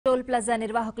Toll plaza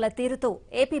నిర్వాహకుల తీరుతో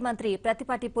AP మంత్రి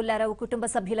ప్రతిపాటి పుల్లారావు కుటుంబ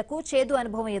సభ్యులకు చేదు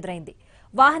అనుభవం ఎదురైంది.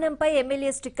 వాహనంపై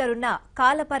ఎమ్మెల్యే స్టిక్కర్ ఉన్న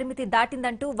కాల పరిమితి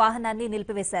దాటిందంటూ వాహనాన్ని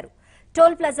నిలిపివేశారు.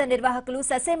 టోల్ ప్లాజా నిర్వాహకులు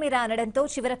ససేమిరా అనడంతో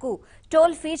చివరకు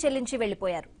టోల్ ఫీ చెల్లించి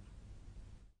వెళ్లిపోయారు.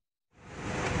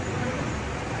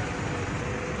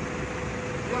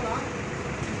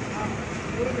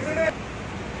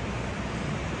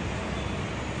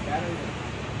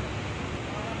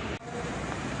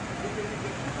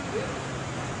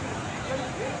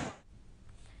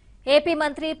 ఏపీ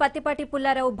మంత్రి ప్రతిపాటి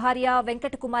పుల్లారావు భార్య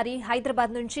వెంకటకుమారి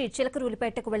హైదరాబాద్ నుంచి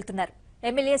చిలకలూరిపేటకు వెళ్తున్నారు.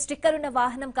 ఎమ్మెల్యే స్టిక్కర్ ఉన్న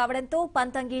వాహనం కావడంతో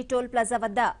పంతంగి టోల్ ప్లాజా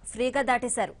వద్ద ఫ్రీగా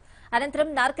దాటేశారు. అనంతరం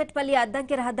నార్కట్పల్లి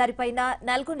అద్దంకి రహదారిపైన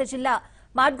నల్గొండ జిల్లా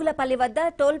మాడ్గులపల్లి వద్ద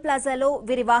టోల్ ప్లాజాలో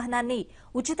వీరి వాహనాన్ని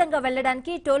ఉచితంగా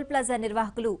వెళ్లడానికి టోల్ ప్లాజా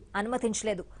నిర్వాహకులు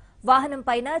అనుమతించలేదు. వాహనం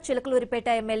పైన చిలకలూరిపేట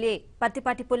ఎమ్మెల్యే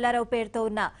ప్రతిపాటి పుల్లారావు పేరుతో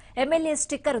ఉన్న ఎమ్మెల్యే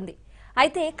స్టిక్కర్ ఉంది.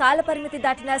 అయితే కాలపరిమితి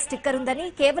దాటిన స్టిక్కర్ ఉందని,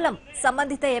 కేవలం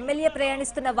సంబంధిత ఎమ్మెల్యే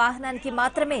ప్రయాణిస్తున్న వాహనానికి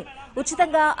మాత్రమే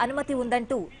ఉచితంగా అనుమతి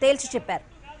ఉందంటూ తేల్చి చెప్పారు.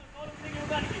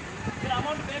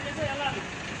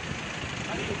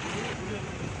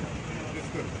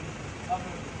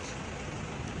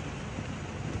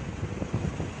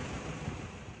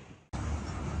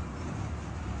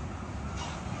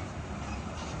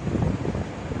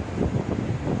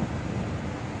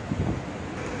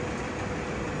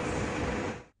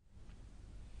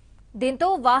 దీంతో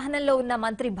వాహనంలో ఉన్న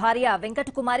మంత్రి భార్య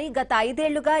వెంకటకుమారి గత 5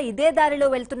 ఏళ్లుగా ఇదే దారిలో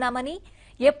వెళ్తున్నామని,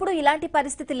 ఎప్పుడు ఇలాంటి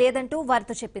పరిస్థితి లేదంటూ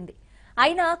వారితో చెప్పింది.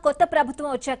 అయినా కొత్త ప్రభుత్వం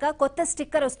వచ్చాక కొత్త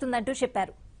స్టిక్కర్ వస్తుందంటూ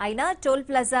చెప్పారు. అయినా టోల్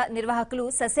ప్లాజా నిర్వాహకులు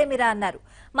ససేమిరా అన్నారు.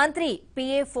 మంత్రి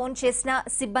పీఏ ఫోన్ చేసినా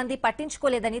సిబ్బంది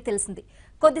పట్టించుకోలేదని తెలిసింది.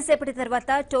 కొద్దిసేపటి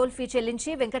తర్వాత టోల్ ఫీ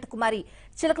చెల్లించి వెంకటకుమారి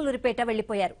చిలకలూరిపేట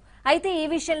వెళ్లిపోయారు. అయితే ఈ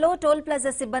విషయంలో టోల్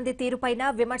ప్లాజా సిబ్బంది తీరుపైన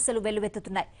విమర్శలు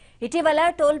వెల్లువెత్తుతున్నాయి. ఇటీవల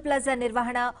టోల్ ప్లాజా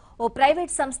నిర్వహణ ఓ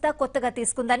ప్రైవేట్ సంస్థ కొత్తగా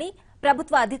తీసుకుందని,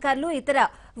 ప్రభుత్వ అధికారులు ఇతర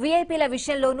వీఐపీల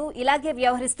విషయంలోనూ ఇలాగే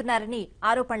వ్యవహరిస్తున్నారని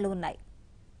ఆరోపణలు ఉన్నాయి.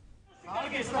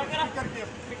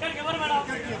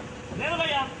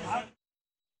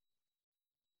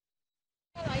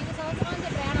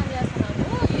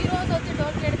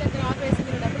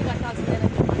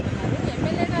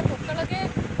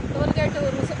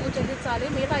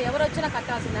 మిగతా ఎవరు వచ్చినా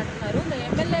కట్టాల్సింది అంటున్నారు.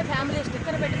 ఎమ్మెల్యే ఫ్యామిలీ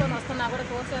స్టిక్కర్ పెట్టుకొని వస్తున్నా కూడా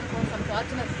కోసం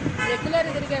ఫార్చునర్ రెగ్యులర్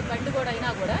తిరిగే బండి కూడా అయినా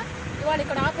కూడా ఇవాళ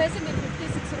ఇక్కడ ఆపేసి మీరు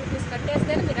 56 రూపీస్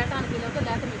కట్టేస్తేనే మీరు ఎటానికి వీలవుతుంది,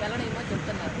 లేకపోతే మీరు వెళ్ళనేమో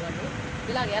చెప్తున్నారు.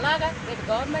 వాళ్ళు ఎలాగా రేపు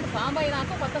గవర్నమెంట్ ఫామ్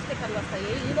అయినాక కొత్త స్టిక్కర్లు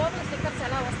వస్తాయి. ఈ లోపల స్టిక్కర్స్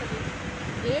ఎలా వస్తుంది?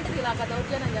 ఏంటిది ఇలాగ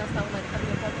దౌర్జన్యం చేస్తా ఉన్నారు. ఇక్కడ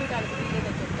మీరు పంపించడానికి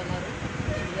వీలేదని చెప్తున్నారు.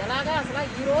 ఎలాగా అసలు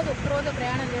ఈ రోజు ఒక్కరోజు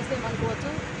ప్రయాణం చేస్తే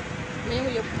అనుకోవచ్చు. మేము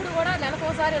ఎప్పుడు కూడా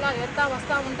నెలకోసారి ఇలా వెళ్తా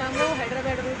వస్తూ ఉంటాము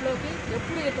హైదరాబాద్ రూట్లోకి.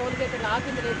 ఎప్పుడు ఈ టోల్ గేట్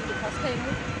ఆపింది లేదు. ఇది ఫస్ట్ టైం.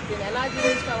 దీన్ని ఎలా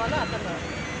జీవించుకోవాలో అర్థం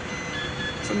కావాలి.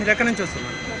 సో మీరు ఎక్కడి నుంచి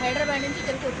వస్తున్నారు? హైదరాబాద్ నుంచి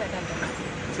చిలకలూరిపేట.